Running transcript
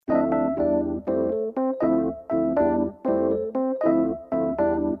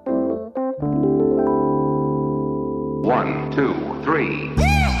two, three.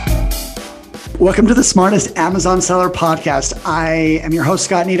 Welcome to the Smartest Amazon Seller Podcast. I am your host,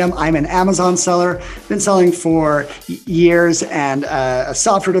 Scott Needham. I'm an Amazon seller, been selling for years and a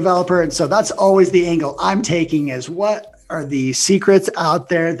software developer. And so that's always the angle I'm taking is what are the secrets out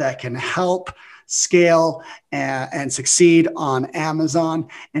there that can help scale and succeed on Amazon.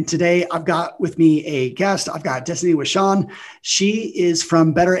 And today I've got with me a guest. I've got Destaney Wishon. She is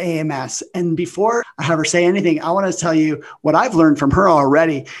from Better AMS. And before I have her say anything, I want to tell you what I've learned from her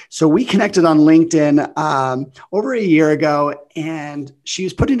already. So we connected on LinkedIn over a year ago, and she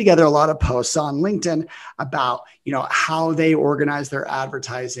was putting together a lot of posts on LinkedIn about, how they organize their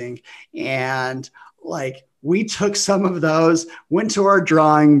advertising. And we took some of those, went to our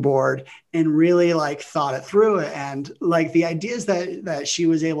drawing board and really thought it through. And the ideas that she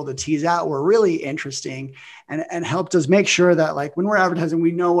was able to tease out were really interesting and helped us make sure that when we're advertising,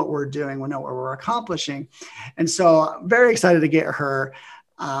 we know what we're doing, we know what we're accomplishing. And so I'm very excited to get her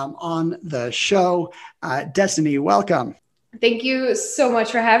on the show. Destaney, welcome. Thank you so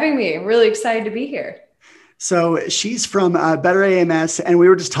much for having me. I'm really excited to be here. So she's from Better AMS, and we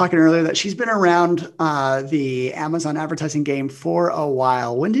were just talking earlier that she's been around the Amazon advertising game for a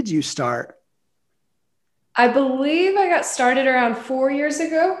while. When did you start? I believe I got started around 4 years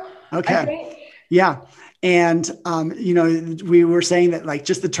ago. Okay. Yeah. And, we were saying that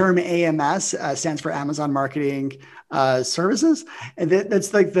just the term AMS stands for Amazon Marketing Services. And that's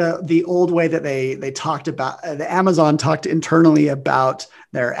the old way that they talked about, the Amazon talked internally about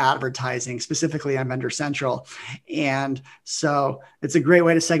their advertising, specifically on Vendor Central. And so it's a great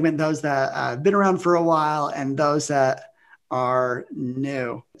way to segment those that have been around for a while and those that are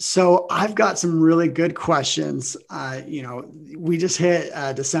new. So I've got some really good questions. We just hit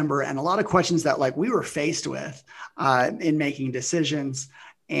December and a lot of questions that we were faced with in making decisions.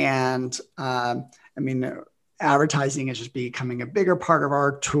 And advertising is just becoming a bigger part of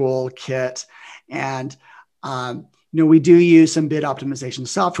our toolkit. And, we do use some bid optimization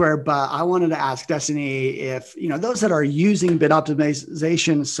software, but I wanted to ask Destaney if, those that are using bid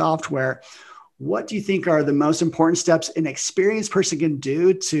optimization software, what do you think are the most important steps an experienced person can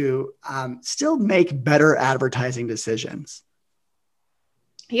do to still make better advertising decisions?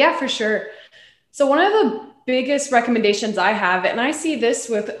 Yeah, for sure. So one of the biggest recommendations I have, and I see this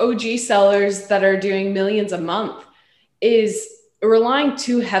with OG sellers that are doing millions a month, is relying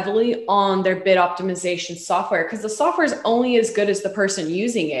too heavily on their bid optimization software because the software is only as good as the person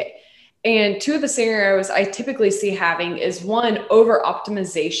using it. And two of the scenarios I typically see having is one, over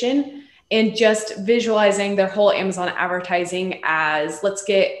optimization and just visualizing their whole Amazon advertising as let's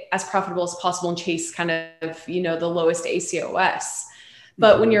get as profitable as possible and chase kind of, the lowest ACOS.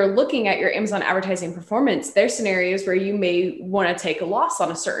 But when you're looking at your Amazon advertising performance, there's scenarios where you may want to take a loss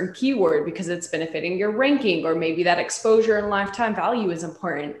on a certain keyword because it's benefiting your ranking, or maybe that exposure and lifetime value is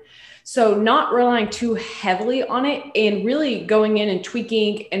important. So not relying too heavily on it and really going in and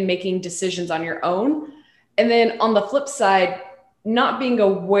tweaking and making decisions on your own. And then on the flip side, not being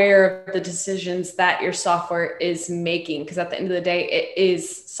aware of the decisions that your software is making, because at the end of the day, it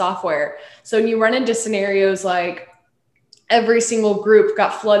is software. So when you run into scenarios like every single group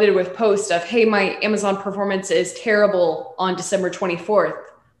got flooded with posts of, hey, my Amazon performance is terrible on December 24th.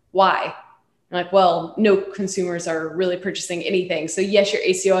 Why? I'm well, no consumers are really purchasing anything. So yes, your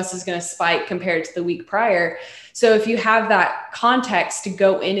ACOS is going to spike compared to the week prior. So if you have that context to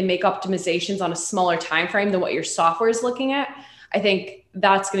go in and make optimizations on a smaller time frame than what your software is looking at, I think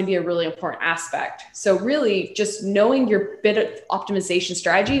that's going to be a really important aspect. So really just knowing your bid optimization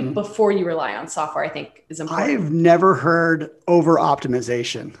strategy before you rely on software, I think is important. I've never heard over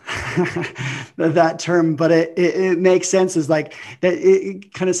optimization, that term, but it makes sense. Is that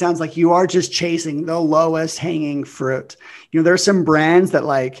it kind of sounds like you are just chasing the lowest hanging fruit. There's some brands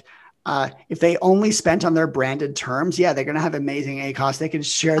that if they only spent on their branded terms, they're going to have amazing ACOS. They can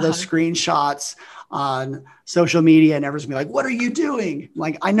share those screenshots on social media and everyone's gonna be what are you doing?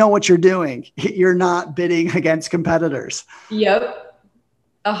 I know what you're doing. You're not bidding against competitors. Yep.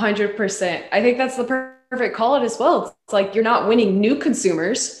 100%. I think that's the perfect call it as well. It's you're not winning new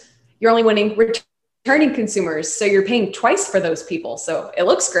consumers. You're only winning returning consumers. So you're paying twice for those people. So it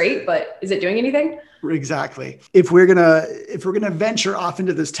looks great, but is it doing anything? Exactly. If we're gonna venture off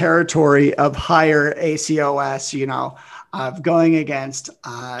into this territory of higher ACOS, of going against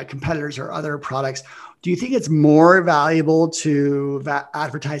competitors or other products, do you think it's more valuable to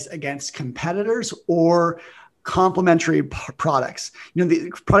advertise against competitors or complementary products? The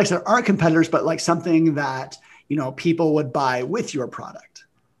products that aren't competitors, but something that people would buy with your product.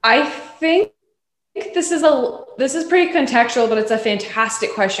 I think this is pretty contextual, but it's a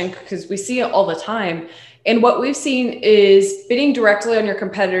fantastic question because we see it all the time. And what we've seen is bidding directly on your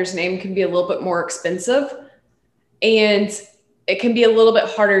competitor's name can be a little bit more expensive, and it can be a little bit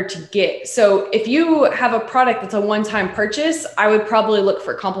harder to get. So if you have a product that's a one-time purchase, I would probably look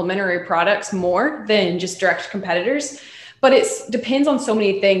for complementary products more than just direct competitors. But it depends on so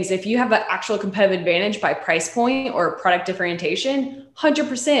many things. If you have an actual competitive advantage by price point or product differentiation,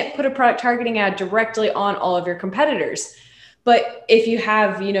 100% put a product targeting ad directly on all of your competitors. But if you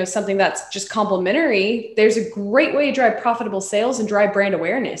have, something that's just complementary, there's a great way to drive profitable sales and drive brand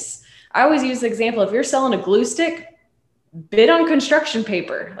awareness. I always use the example, if you're selling a glue stick, bid on construction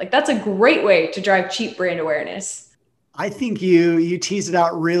paper. Like, that's a great way to drive cheap brand awareness. I think you teased it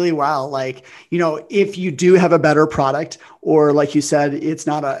out really well. Like, if you do have a better product, or like you said, it's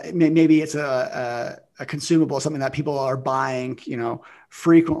not maybe it's a consumable, something that people are buying,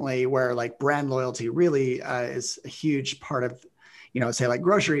 frequently, where like brand loyalty really is a huge part of, say like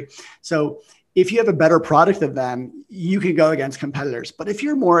grocery. So if you have a better product than them, you can go against competitors. But if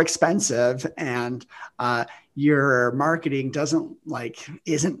you're more expensive and your marketing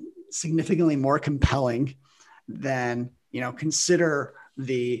isn't significantly more compelling, then, consider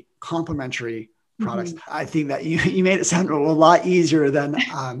the complementary products. Mm-hmm. I think that you made it sound a lot easier than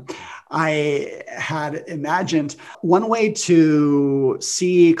I had imagined. One way to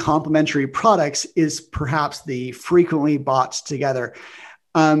see complementary products is perhaps the frequently bought together.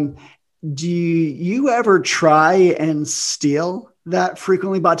 Do you ever try and steal that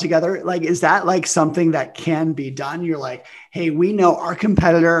frequently bought together? Like, is that like something that can be done? You're like, hey, we know our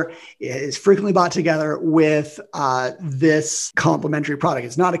competitor is frequently bought together with this complementary product.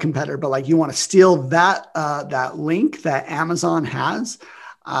 It's not a competitor, but like you want to steal that link that Amazon has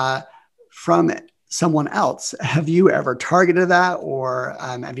from someone else. Have you ever targeted that, or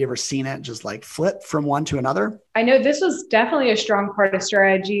have you ever seen it just like flip from one to another? I know this was definitely a strong part of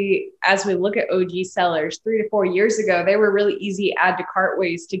strategy as we look at OG sellers 3 to 4 years ago. They were really easy add to cart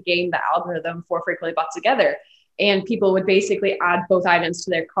ways to game the algorithm for frequently bought together. And people would basically add both items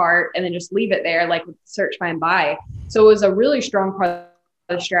to their cart and then just leave it there, like with search, find, buy. So it was a really strong part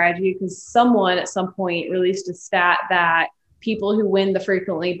of the strategy, because someone at some point released a stat that people who win the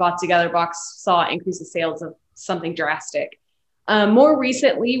frequently bought together box saw an increase in sales of something drastic. More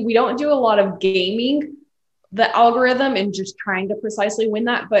recently, we don't do a lot of gaming the algorithm and just trying to precisely win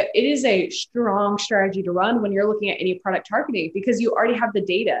that, but it is a strong strategy to run when you're looking at any product targeting, because you already have the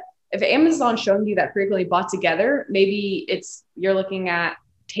data. If Amazon's showing you that frequently bought together, maybe you're looking at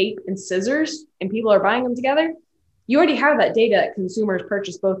tape and scissors and people are buying them together. You already have that data that consumers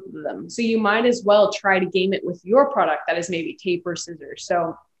purchase both of them. So you might as well try to game it with your product that is maybe tape or scissors.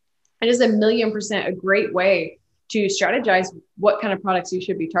 So it is 1,000,000% a great way to strategize what kind of products you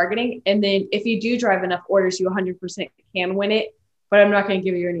should be targeting. And then if you do drive enough orders, you 100% can win it. But I'm not going to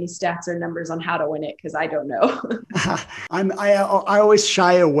give you any stats or numbers on how to win it, because I don't know. I always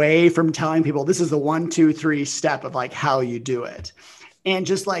shy away from telling people this is the 1, 2, 3 step of like how you do it. And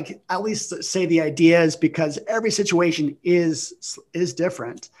just like at least say the ideas, because every situation is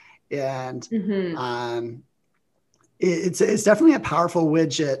different. And it's definitely a powerful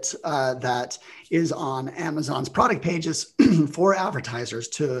widget that is on Amazon's product pages for advertisers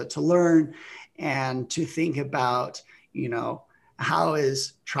to learn and to think about, how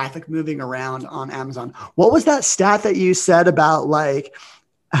is traffic moving around on Amazon? What was that stat that you said about like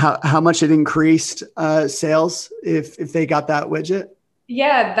how much it increased sales if they got that widget?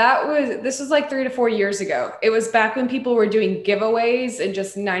 Yeah, this was like 3 to 4 years ago. It was back when people were doing giveaways and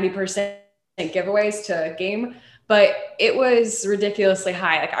just 90% giveaways to game, but it was ridiculously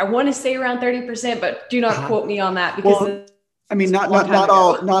high. Like, I want to say around 30%, but do not quote me on that, because I mean, not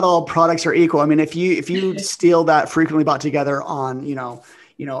all products are equal. I mean, if you steal that frequently bought together on,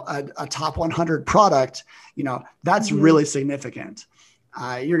 a top 100 product, that's really significant.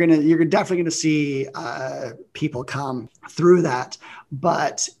 You're definitely gonna see people come through that.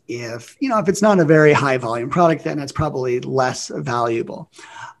 But if it's not a very high volume product, then it's probably less valuable.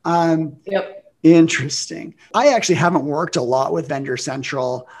 Yep. Interesting. I actually haven't worked a lot with Vendor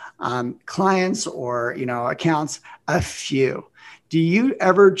Central clients or accounts. A few. Do you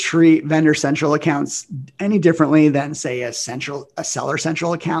ever treat Vendor Central accounts any differently than, say, a Seller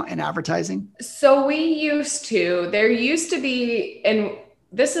Central account in advertising? So there used to be, and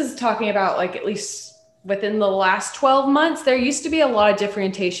this is talking about like at least within the last 12 months, there used to be a lot of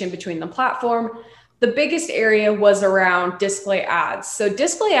differentiation between the platform. The biggest area was around display ads. So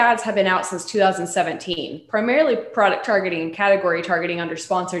display ads have been out since 2017, primarily product targeting and category targeting under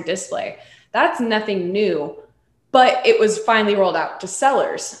sponsored display. That's nothing new. but it was finally rolled out to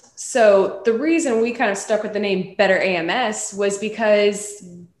sellers. So the reason we kind of stuck with the name Better AMS was because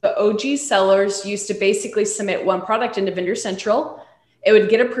the OG sellers used to basically submit one product into Vendor Central. It would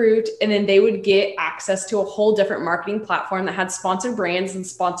get approved, and then they would get access to a whole different marketing platform that had sponsored brands and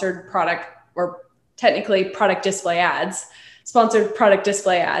sponsored product, or technically product display ads, sponsored product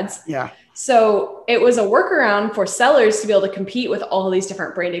display ads. Yeah. So it was a workaround for sellers to be able to compete with all of these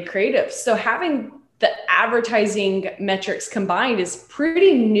different branded creatives. So having the advertising metrics combined is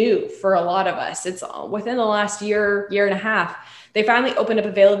pretty new for a lot of us. It's within the last year and a half. They finally opened up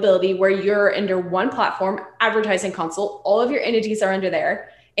availability where you're under one platform, advertising console. All of your entities are under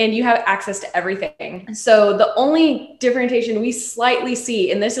there and you have access to everything. So the only differentiation we slightly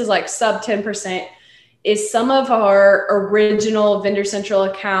see, and this is like sub 10%, is some of our original Vendor Central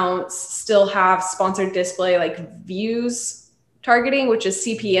accounts still have sponsored display like views targeting, which is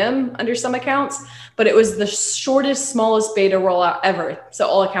CPM under some accounts, but it was the shortest, smallest beta rollout ever. So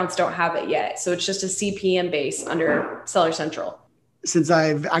all accounts don't have it yet. So it's just a CPM base under Seller Central. Since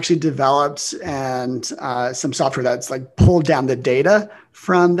I've actually developed and some software that's like pulled down the data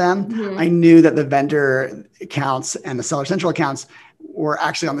from them, I knew that the vendor accounts and the Seller Central accounts were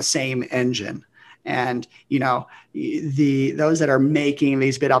actually on the same engine. And, you know, those that are making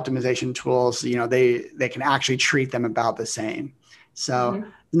these bid optimization tools, you know, they can actually treat them about the same. So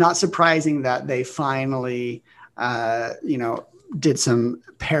not surprising that they finally, you know, did some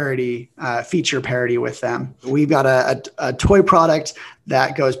parity, feature parity with them. We've got a toy product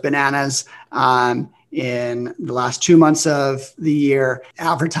that goes bananas. In the last 2 months of the year,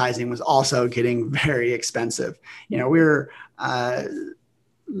 advertising was also getting very expensive. You know, we were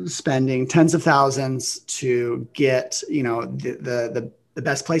spending tens of thousands to get, you know, the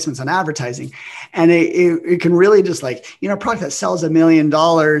best placements on advertising. And it can really just like, you know, a product that sells $1 million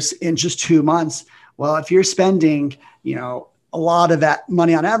in just 2 months. Well, if you're spending, you know, a lot of that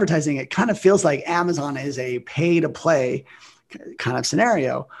money on advertising, it kind of feels like Amazon is a pay to play kind of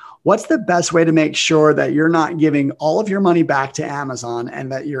scenario. What's the best way to make sure that you're not giving all of your money back to Amazon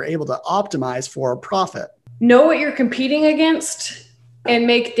and that you're able to optimize for a profit? Know what you're competing against and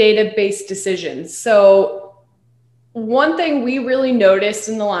make data-based decisions. So one thing we really noticed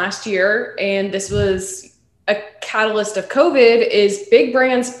in the last year, and this was a catalyst of COVID, is big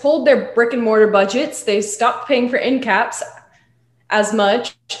brands pulled their brick and mortar budgets. They stopped paying for end caps as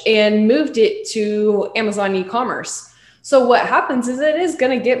much and moved it to Amazon e-commerce. So what happens is it is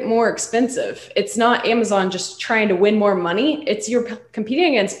going to get more expensive. It's not Amazon just trying to win more money. It's you're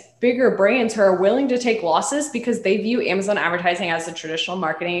competing against bigger brands who are willing to take losses because they view Amazon advertising as a traditional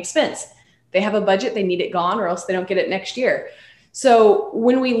marketing expense. They have a budget, they need it gone, or else they don't get it next year. So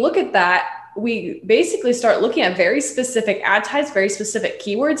when we look at that, we basically start looking at very specific ad types, very specific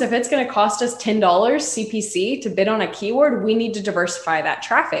keywords. If it's going to cost us $10 CPC to bid on a keyword, we need to diversify that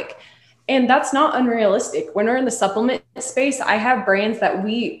traffic. And that's not unrealistic. When we're in the supplement space, I have brands that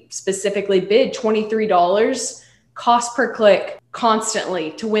we specifically bid $23 cost per click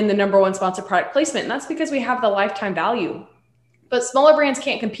constantly to win the #1 sponsored product placement. And that's because we have the lifetime value. But smaller brands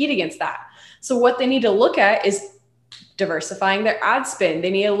can't compete against that. So what they need to look at is diversifying their ad spend.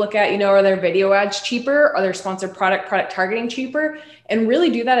 They need to look at, you know, are their video ads cheaper? Are their sponsored product targeting cheaper? And really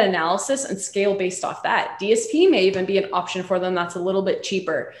do that analysis and scale based off that. DSP may even be an option for them that's a little bit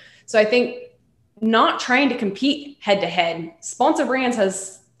cheaper. So I think not trying to compete head to head. Sponsor Brands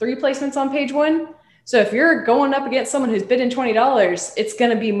has 3 placements on page 1. So if you're going up against someone who's bidding $20, it's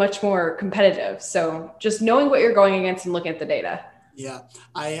going to be much more competitive. So just knowing what you're going against and looking at the data. Yeah,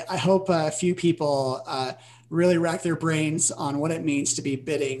 I hope a few people really rack their brains on what it means to be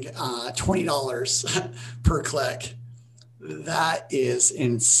bidding $20 per click. That is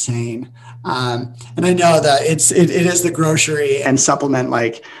insane. And I know that it is the grocery and supplement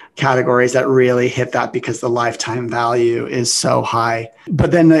like categories that really hit that because the lifetime value is so high.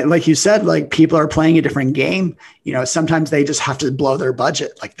 But then, like you said, like people are playing a different game. You know, sometimes they just have to blow their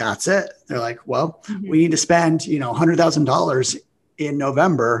budget. Like that's it. They're like, well, we need to spend, you know, $100,000 in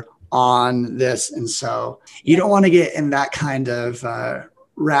November on this. And so you don't want to get in that kind of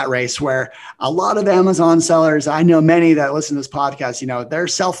rat race where a lot of Amazon sellers, I know many that listen to this podcast, you know, they're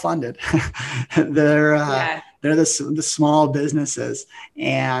self-funded. they're the small businesses.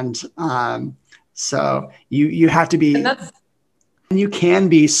 And so you have to be, and you can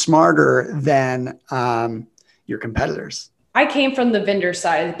be smarter than your competitors. I came from the vendor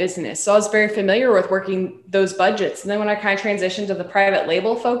side of the business, so I was very familiar with working those budgets. And then when I kind of transitioned to the private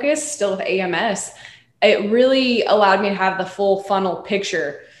label focus, still with AMS, it really allowed me to have the full funnel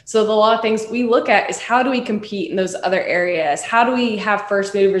picture. So a lot of things we look at is how do we compete in those other areas? How do we have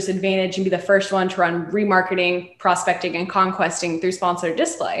first movers advantage and be the first one to run remarketing, prospecting, and conquesting through sponsored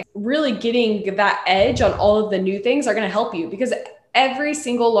display? Really getting that edge on all of the new things are going to help you, because every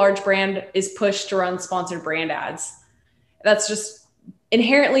single large brand is pushed to run sponsored brand ads. That's just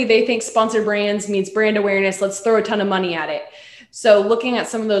inherently, they think sponsored brands means brand awareness. Let's throw a ton of money at it. So looking at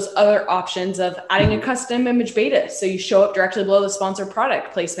some of those other options of adding a custom image beta, so you show up directly below the sponsored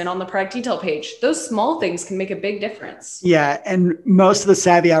product, placement on the product detail page, those small things can make a big difference. Yeah. And most of the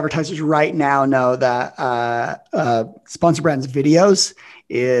savvy advertisers right now know that Sponsor Brands videos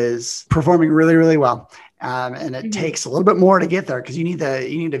is performing really, really well. And it takes a little bit more to get there, because you need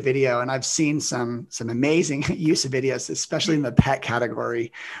a video. And I've seen some amazing use of videos, especially in the pet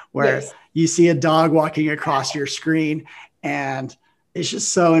category, where you see a dog walking across your screen, and it's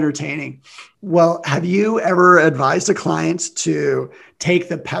just so entertaining. Well, have you ever advised a client to take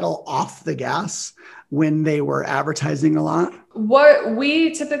the pedal off the gas when they were advertising a lot? What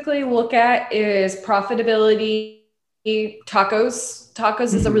we typically look at is profitability.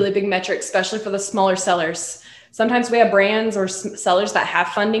 Tacos is a really big metric, especially for the smaller sellers. Sometimes we have brands or sellers that have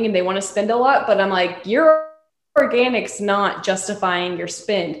funding and they want to spend a lot, but I'm like, your organic's not justifying your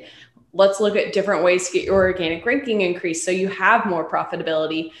spend. Let's look at different ways to get your organic ranking increased so you have more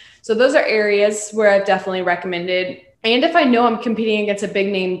profitability. So those are areas where I've definitely recommended. And if I know I'm competing against a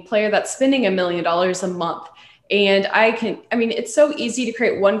big name player that's spending $1 million a month, and it's so easy to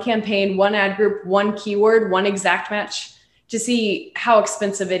create one campaign, one ad group, one keyword, one exact match to see how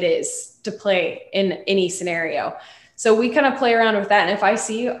expensive it is to play in any scenario. So we kind of play around with that. And if I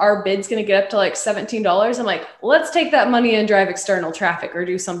see our bid's going to get up to like $17, I'm like, let's take that money and drive external traffic or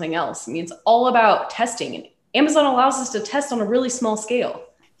do something else. I mean, it's all about testing. And Amazon allows us to test on a really small scale.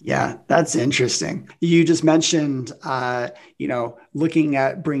 Yeah, that's interesting. You just mentioned, looking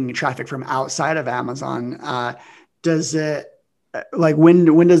at bringing traffic from outside of Amazon. Does it, like, when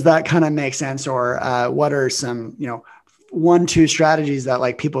does that kind of make sense? Or what are some, 1-2 strategies that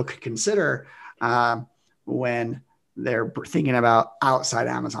like people could consider when they're thinking about outside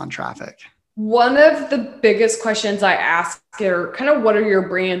Amazon traffic? One of the biggest questions I ask are kind of, what are your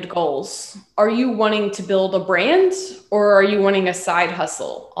brand goals? Are you wanting to build a brand, or are you wanting a side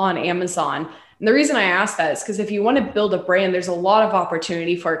hustle on Amazon? And the reason I ask that is because if you want to build a brand, there's a lot of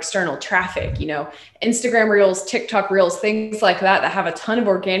opportunity for external traffic, Instagram Reels, TikTok Reels, things like that have a ton of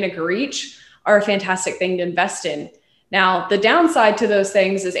organic reach are a fantastic thing to invest in. Now, the downside to those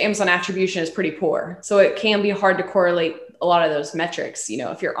things is Amazon attribution is pretty poor. So it can be hard to correlate a lot of those metrics.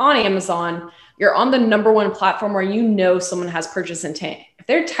 If you're on Amazon, you're on the number one platform where someone has purchase intent. If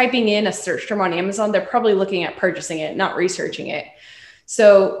they're typing in a search term on Amazon, they're probably looking at purchasing it, not researching it.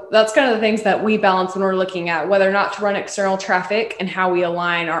 So that's kind of the things that we balance when we're looking at whether or not to run external traffic and how we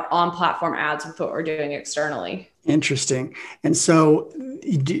align our on-platform ads with what we're doing externally. Interesting. And so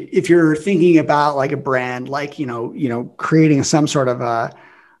if you're thinking about like a brand, like, creating some sort of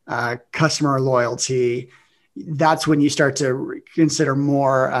a customer loyalty, that's when you start to consider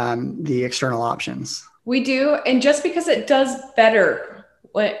more the external options. We do. And just because it does better,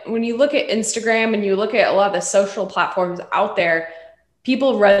 when you look at Instagram and you look at a lot of the social platforms out there,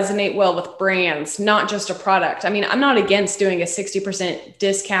 people resonate well with brands, not just a product. I mean, I'm not against doing a 60%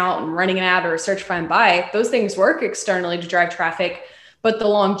 discount and running an ad or a search, find, buy. Those things work externally to drive traffic, but the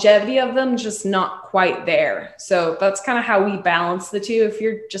longevity of them just not quite there. So that's kind of how we balance the two. If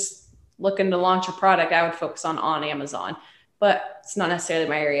you're just looking to launch a product, I would focus on Amazon, but it's not necessarily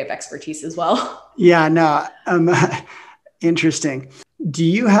my area of expertise as well. Yeah, no, interesting. Do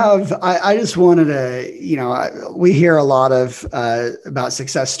you have, I just wanted to, we hear a lot of about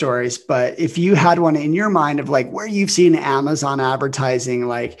success stories, but if you had one in your mind of like where you've seen Amazon advertising,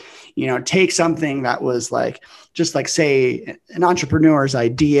 like, take something that was like, just like say an entrepreneur's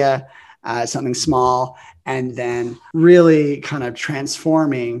idea, something small, and then really kind of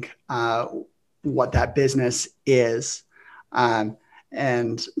transforming what that business is.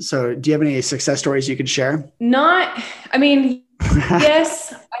 And so do you have any success stories you could share?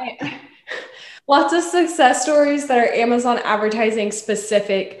 Yes, lots of success stories that are Amazon advertising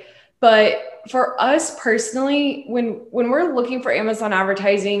specific, but for us personally, when we're looking for Amazon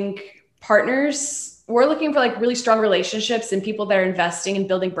advertising partners, we're looking for like really strong relationships and people that are investing in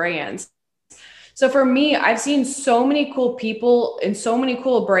building brands. So for me, I've seen so many cool people and so many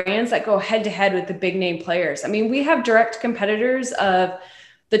cool brands that go head to head with the big name players. I mean, we have direct competitors of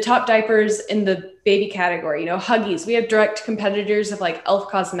the top diapers in the baby category, Huggies. We have direct competitors of like Elf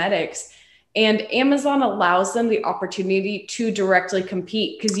Cosmetics, and Amazon allows them the opportunity to directly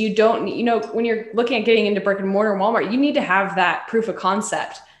compete because you don't, when you're looking at getting into brick and mortar Walmart, you need to have that proof of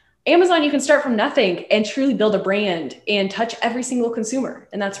concept. Amazon, you can start from nothing and truly build a brand and touch every single consumer.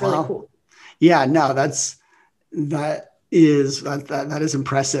 And that's really cool. Yeah, no, that is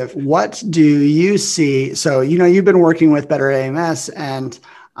impressive. What do you see? So, you've been working with Better AMS, and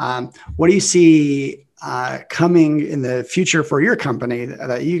what do you see coming in the future for your company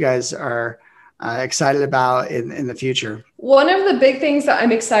that you guys are excited about in the future? One of the big things that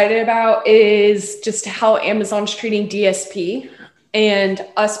I'm excited about is just how Amazon's treating DSP. And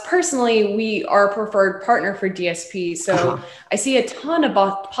us personally, we are a preferred partner for DSP. So I see a ton of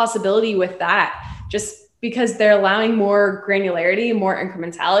possibility with that, just because they're allowing more granularity, more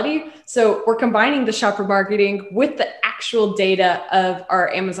incrementality. So we're combining the shopper marketing with the actual data of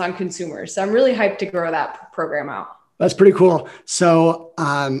our Amazon consumers. So I'm really hyped to grow that program out. That's pretty cool. So,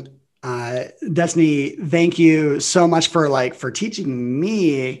 Destaney, thank you so much for teaching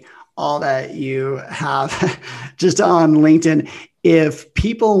me all that you have just on LinkedIn. If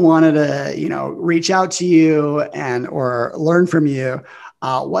people wanted to, reach out to you or learn from you,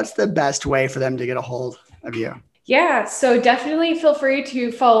 what's the best way for them to get a hold of you? Yeah, so definitely feel free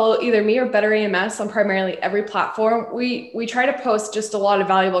to follow either me or Better AMS on primarily every platform. We try to post just a lot of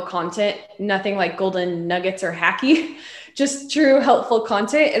valuable content, nothing like golden nuggets or hacky, just true helpful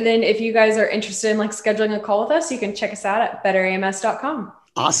content. And then if you guys are interested in scheduling a call with us, you can check us out at betterams.com.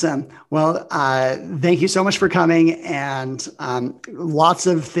 Awesome. Well, thank you so much for coming, and lots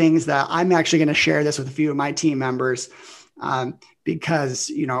of things that I'm actually going to share this with a few of my team members.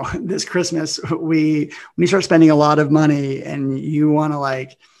 Because, this Christmas, when you start spending a lot of money and you want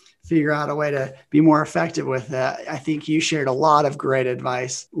to figure out a way to be more effective with that, I think you shared a lot of great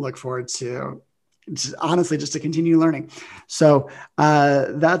advice. Look forward to just to continue learning. So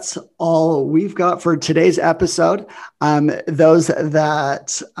that's all we've got for today's episode. Those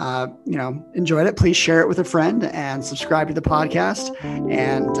that, enjoyed it, please share it with a friend and subscribe to the podcast,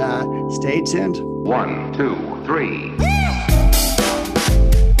 and stay tuned. 1, 2, 3.